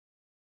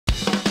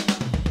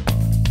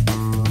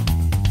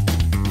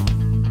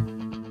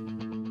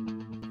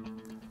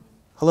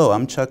Hello,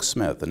 I'm Chuck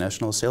Smith, the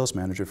National Sales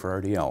Manager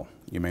for RDL.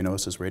 You may know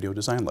us as Radio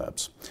Design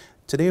Labs.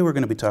 Today we're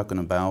going to be talking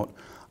about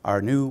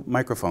our new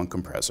microphone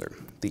compressor,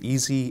 the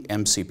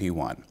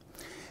EZ-MCP1.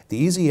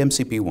 The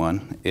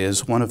EZ-MCP1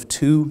 is one of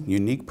two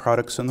unique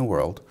products in the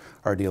world.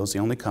 RDL is the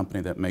only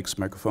company that makes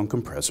microphone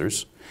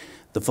compressors.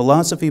 The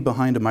philosophy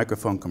behind a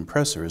microphone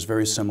compressor is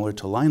very similar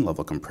to line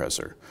level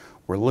compressor.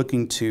 We're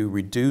looking to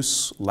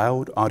reduce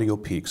loud audio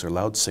peaks or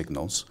loud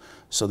signals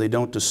so they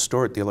don't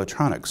distort the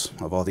electronics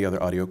of all the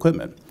other audio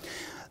equipment.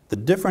 The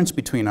difference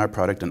between our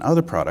product and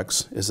other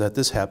products is that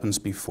this happens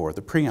before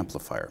the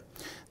preamplifier,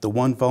 the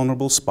one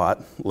vulnerable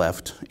spot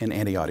left in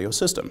any audio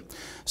system.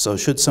 So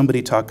should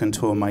somebody talk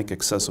into a mic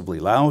excessively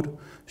loud,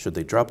 should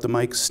they drop the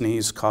mic,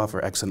 sneeze, cough,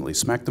 or accidentally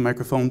smack the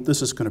microphone,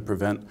 this is going to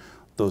prevent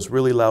those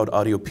really loud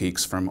audio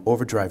peaks from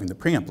overdriving the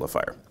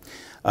preamplifier.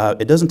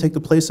 It doesn't take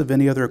the place of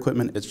any other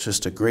equipment. It's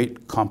just a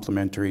great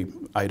complementary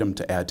item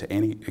to add to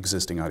any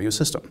existing audio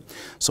system.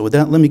 So with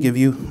that, let me give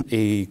you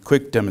a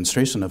quick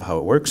demonstration of how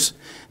it works.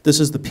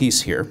 This is the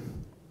piece here,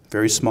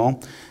 very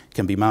small,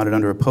 can be mounted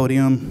under a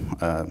podium,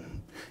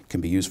 can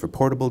be used for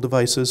portable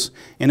devices,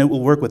 and it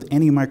will work with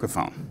any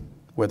microphone,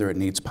 whether it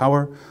needs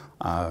power,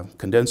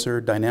 condenser,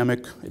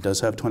 dynamic. It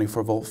does have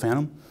 24-volt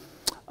phantom.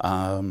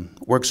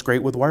 Works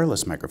great with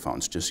wireless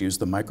microphones. Just use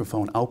the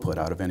microphone output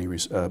out of any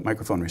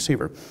microphone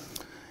receiver.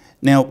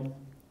 Now,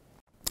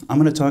 I'm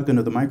going to talk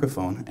into the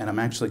microphone, and I'm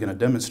actually going to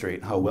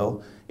demonstrate how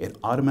well it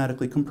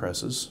automatically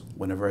compresses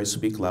whenever I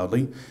speak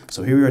loudly.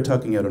 So here we are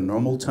talking at a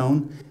normal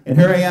tone, and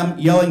here I am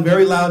yelling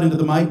very loud into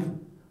the mic,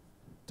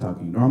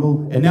 talking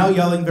normal, and now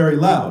yelling very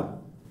loud.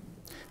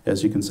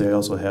 As you can see, I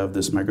also have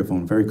this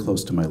microphone very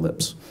close to my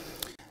lips.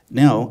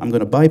 Now, I'm going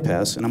to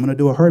bypass, and I'm going to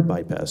do a hard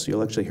bypass.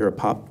 You'll actually hear a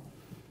pop.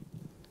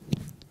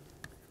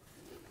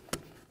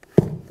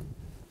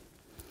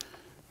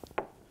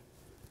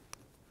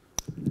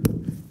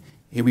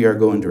 Here we are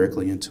going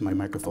directly into my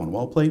microphone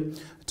wall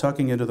plate,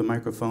 talking into the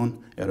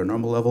microphone at a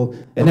normal level,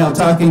 and now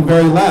talking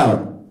very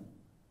loud.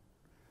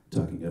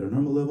 Talking at a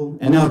normal level,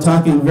 and now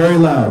talking very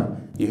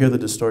loud. You hear the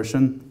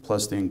distortion,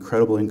 plus the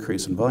incredible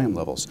increase in volume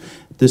levels.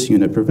 This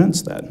unit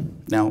prevents that.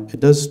 Now,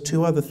 it does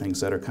two other things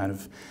that are kind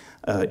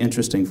of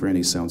interesting for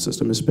any sound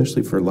system,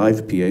 especially for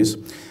live PAs.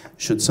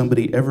 Should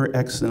somebody ever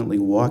accidentally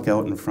walk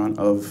out in front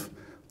of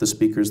the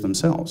speakers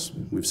themselves?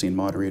 We've seen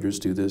moderators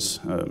do this.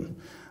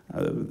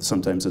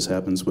 Sometimes this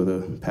happens with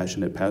a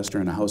passionate pastor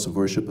in a house of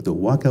worship, but they'll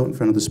walk out in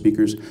front of the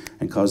speakers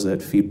and cause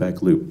that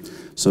feedback loop.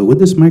 So with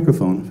this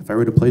microphone, if I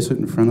were to place it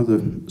in front of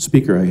the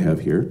speaker I have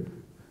here,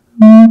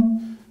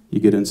 you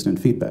get instant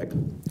feedback.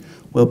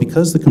 Well,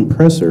 because the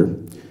compressor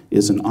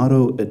is an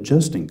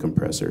auto-adjusting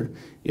compressor,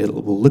 it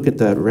will look at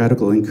that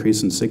radical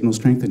increase in signal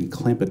strength and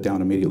clamp it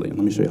down immediately. And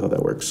let me show you how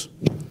that works.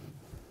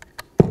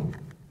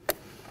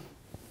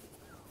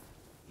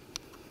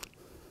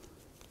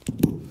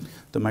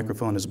 The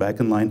microphone is back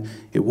in line.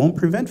 It won't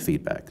prevent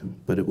feedback,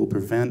 but it will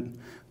prevent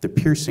the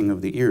piercing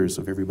of the ears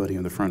of everybody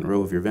in the front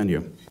row of your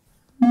venue.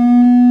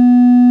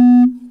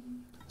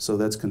 So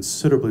that's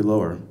considerably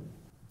lower.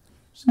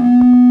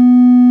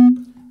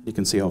 You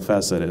can see how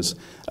fast that is.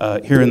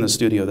 Here in the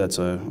studio, that's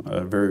a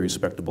very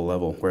respectable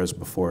level, whereas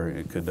before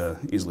it could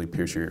easily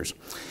pierce your ears.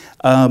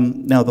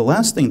 Now, the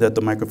last thing that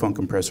the microphone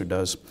compressor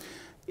does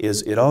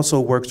is it also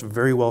works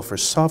very well for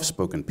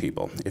soft-spoken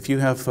people. If you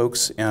have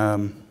folks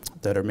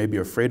that are maybe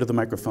afraid of the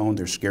microphone,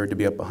 they're scared to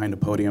be up behind a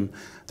podium,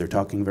 they're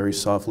talking very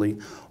softly,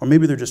 or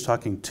maybe they're just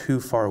talking too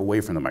far away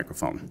from the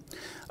microphone.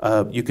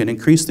 You can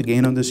increase the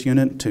gain on this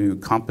unit to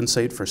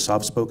compensate for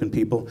soft-spoken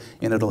people,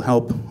 and it'll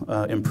help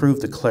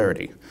improve the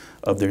clarity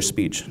of their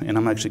speech. And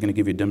I'm actually going to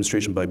give you a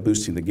demonstration by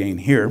boosting the gain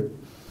here.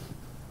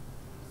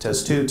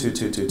 Test 2, 2,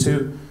 2, 2,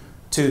 2,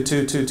 2,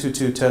 2, 2, 2,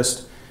 2,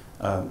 test.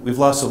 We've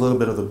lost a little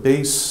bit of the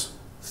bass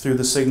through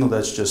the signal.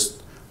 That's just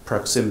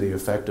proximity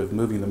effect of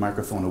moving the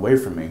microphone away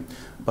from me,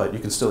 but you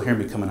can still hear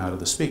me coming out of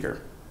the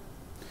speaker.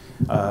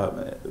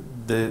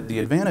 The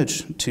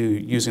advantage to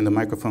using the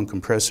microphone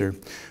compressor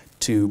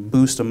to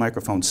boost a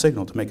microphone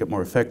signal to make it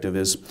more effective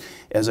is,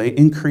 as I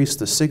increase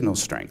the signal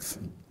strength,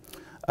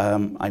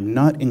 I'm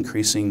not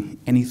increasing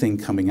anything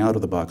coming out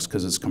of the box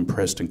because it's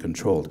compressed and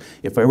controlled.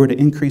 If I were to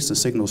increase the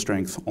signal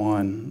strength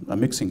on a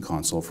mixing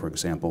console, for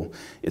example,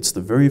 it's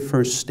the very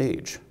first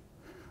stage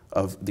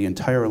of the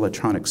entire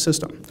electronic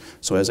system.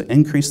 So as I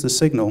increase the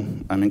signal,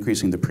 I'm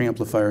increasing the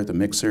preamplifier, the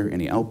mixer,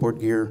 any outboard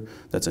gear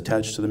that's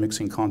attached to the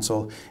mixing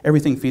console,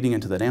 everything feeding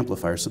into that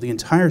amplifier. So the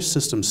entire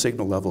system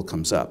signal level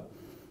comes up.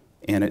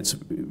 And it's,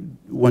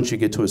 once you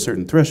get to a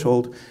certain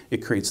threshold, it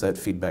creates that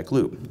feedback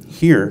loop.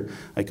 Here,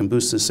 I can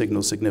boost the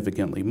signal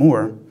significantly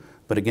more,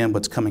 but again,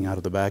 what's coming out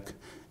of the back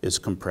is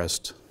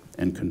compressed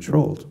and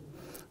controlled.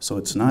 So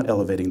it's not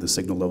elevating the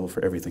signal level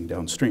for everything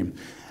downstream.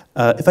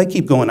 If I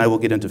keep going, I will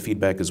get into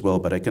feedback as well,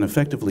 but I can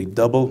effectively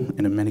double,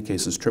 and in many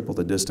cases triple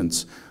the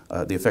distance,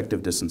 the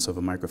effective distance of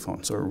a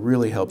microphone. So it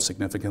really helps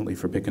significantly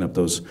for picking up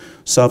those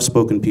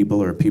soft-spoken people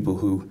or people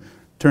who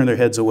turn their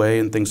heads away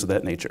and things of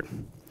that nature.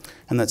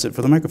 And that's it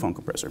for the microphone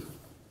compressor.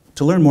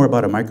 To learn more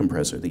about a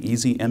microcompressor, the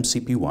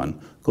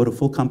EZ-MCP1, go to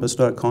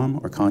fullcompass.com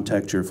or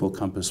contact your Full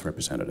Compass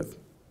representative.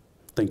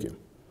 Thank you.